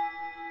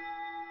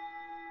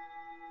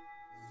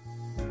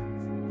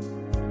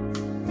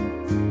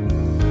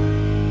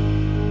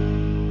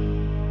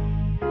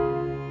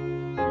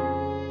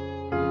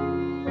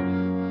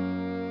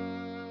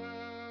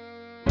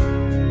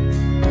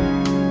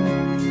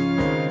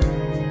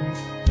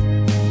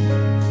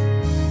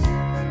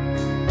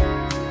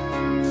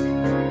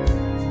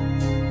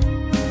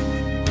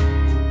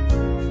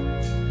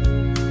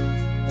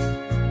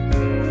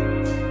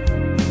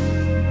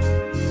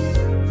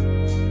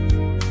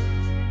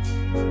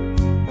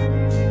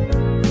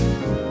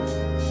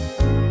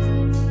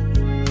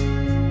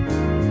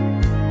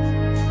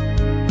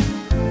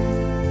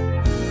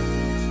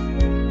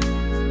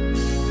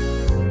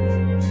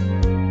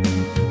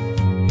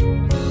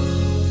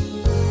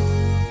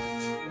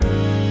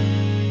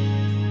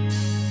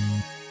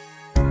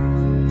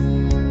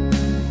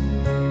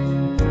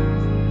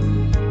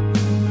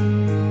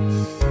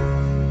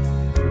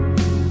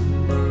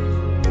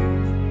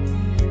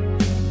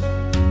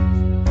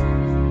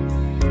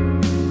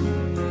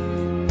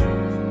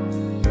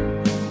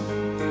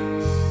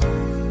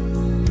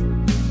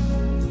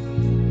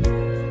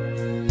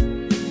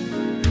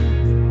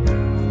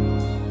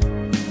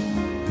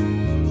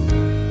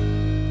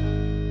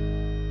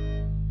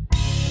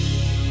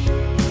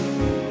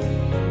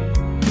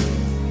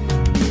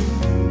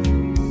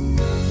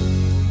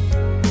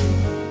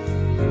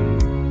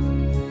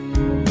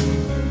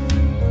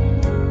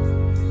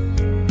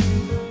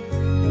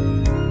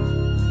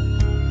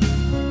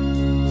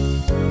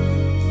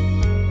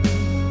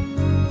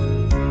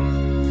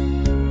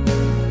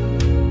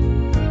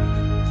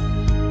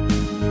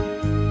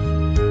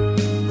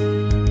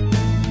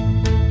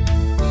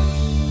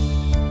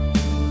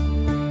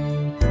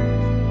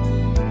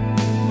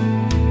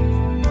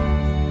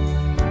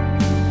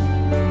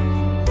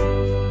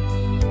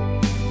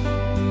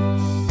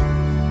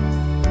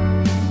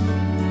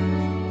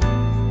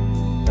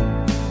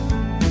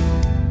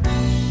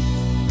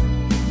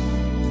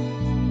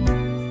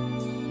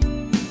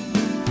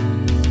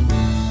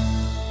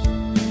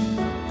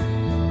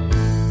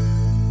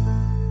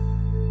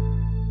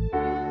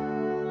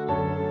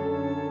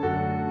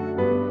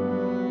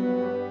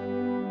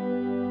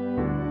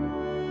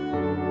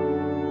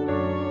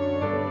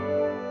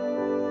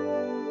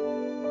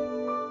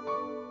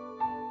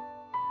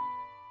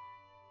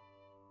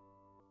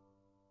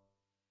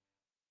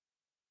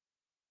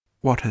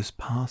 What has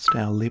passed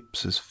our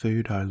lips as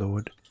food, O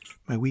Lord,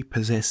 may we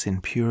possess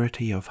in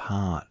purity of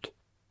heart,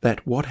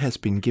 that what has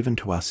been given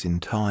to us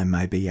in time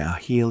may be our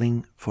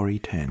healing for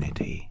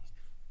eternity.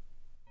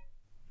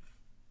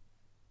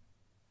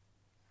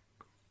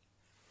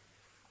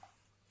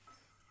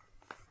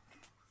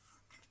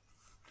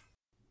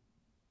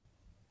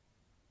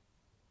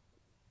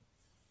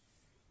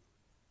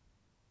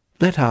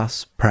 Let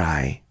us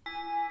pray.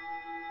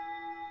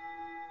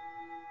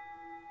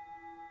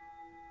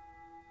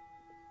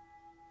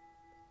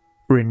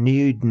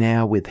 Renewed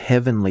now with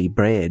heavenly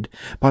bread,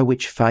 by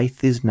which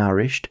faith is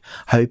nourished,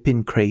 hope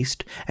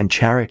increased, and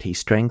charity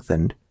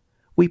strengthened,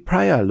 we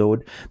pray, O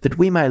Lord, that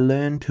we may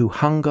learn to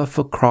hunger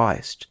for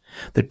Christ,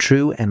 the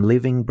true and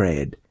living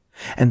bread,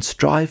 and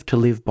strive to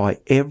live by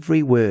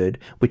every word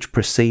which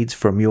proceeds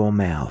from your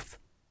mouth.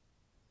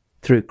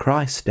 Through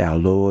Christ our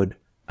Lord.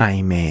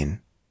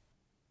 Amen.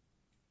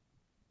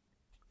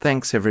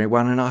 Thanks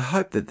everyone, and I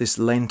hope that this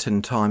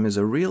Lenten time is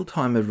a real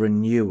time of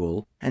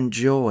renewal and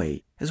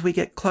joy as we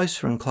get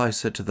closer and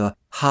closer to the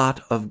heart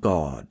of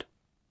God.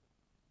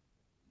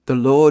 The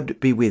Lord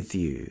be with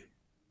you.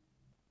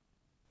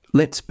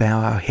 Let's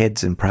bow our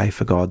heads and pray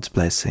for God's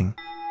blessing.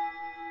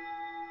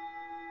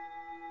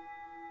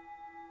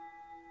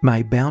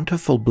 May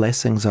bountiful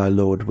blessings, O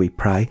Lord, we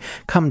pray,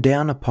 come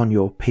down upon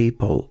your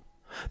people,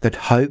 that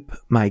hope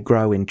may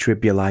grow in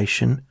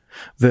tribulation,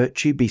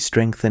 virtue be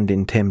strengthened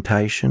in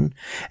temptation,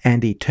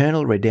 and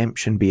eternal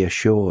redemption be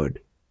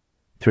assured.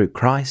 Through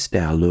Christ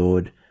our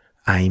Lord.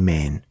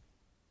 Amen.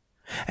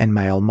 And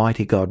may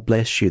Almighty God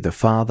bless you, the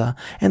Father,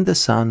 and the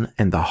Son,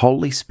 and the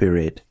Holy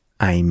Spirit.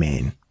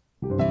 Amen.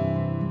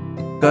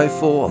 Go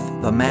forth,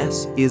 the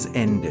Mass is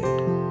ended.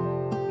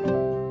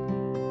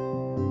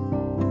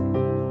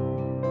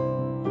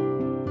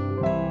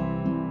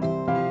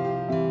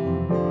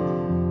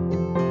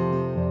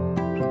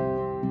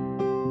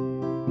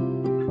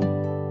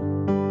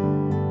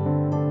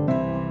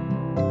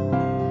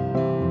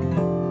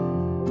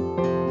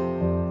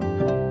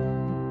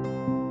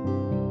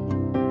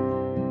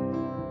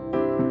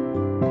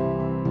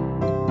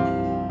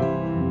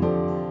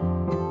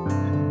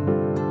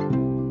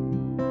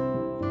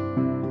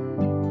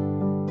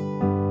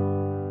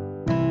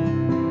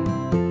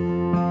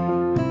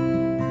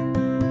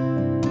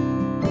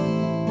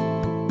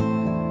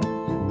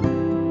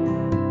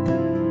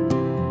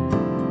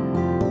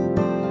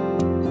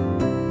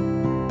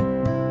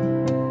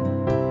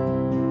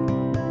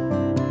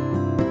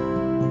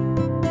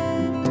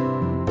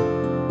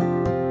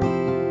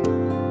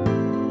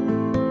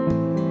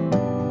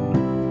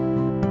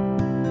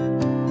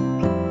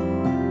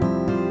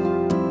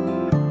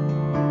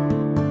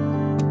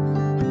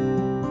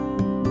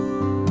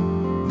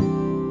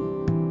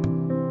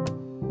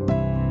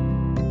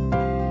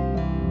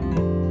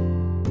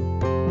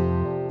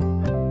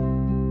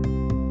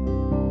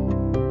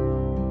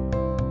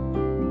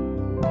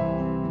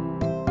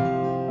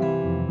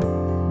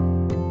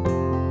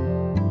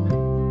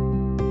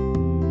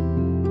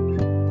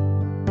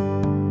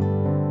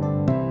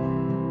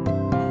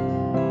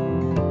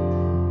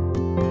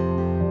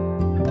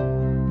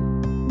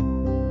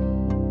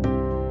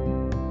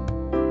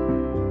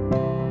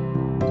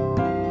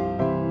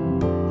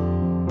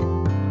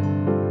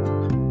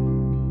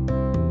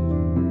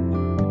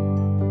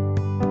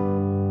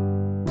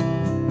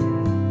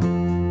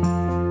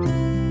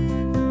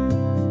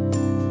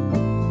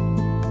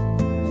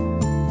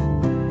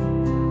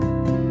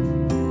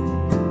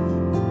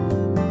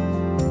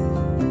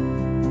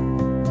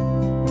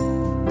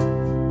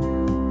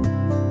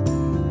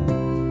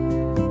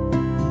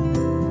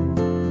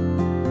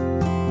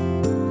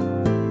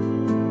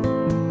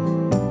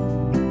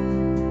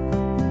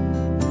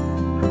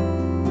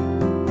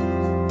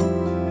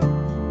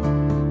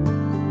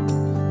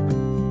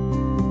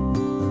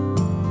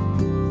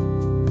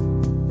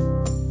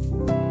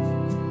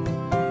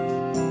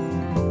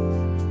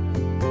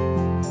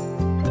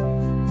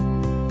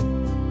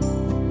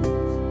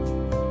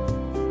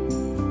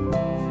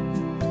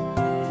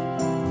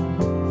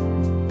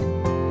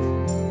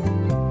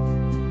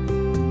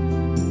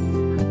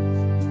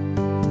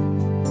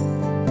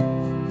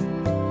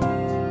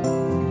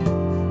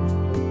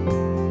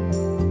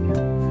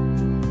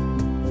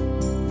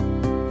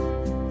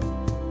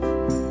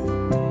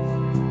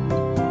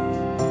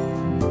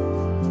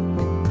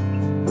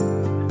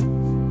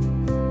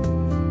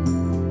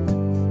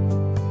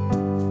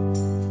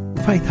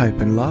 Faith,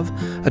 Hope and Love,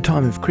 a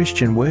time of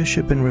Christian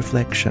worship and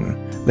reflection,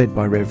 led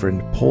by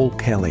Reverend Paul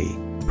Kelly.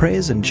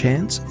 Prayers and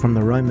Chants from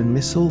the Roman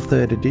Missal,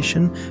 3rd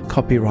edition,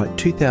 copyright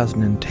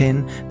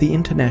 2010, the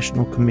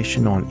International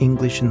Commission on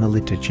English in the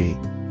Liturgy.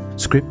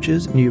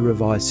 Scriptures, New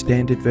Revised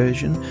Standard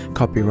Version,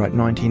 copyright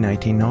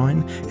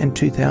 1989 and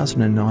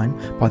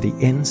 2009 by the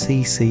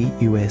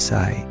NCC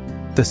USA.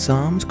 The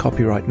Psalms,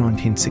 copyright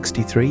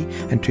 1963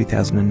 and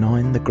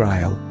 2009, The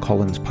Grail,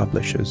 Collins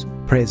Publishers.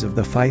 Prayers of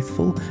the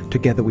Faithful,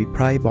 Together We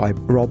Pray by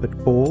Robert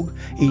Borg,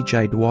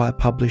 E.J. Dwyer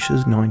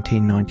Publishers,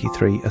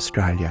 1993,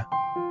 Australia.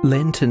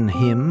 Lenten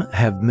Hymn,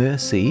 Have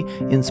Mercy,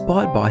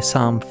 inspired by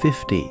Psalm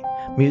 50,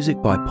 music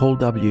by Paul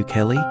W.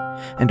 Kelly,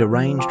 and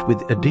arranged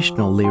with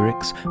additional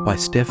lyrics by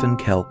Stephen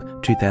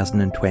Kelk,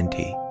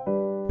 2020.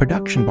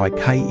 Production by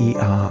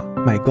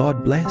KER. May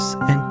God bless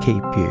and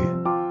keep you.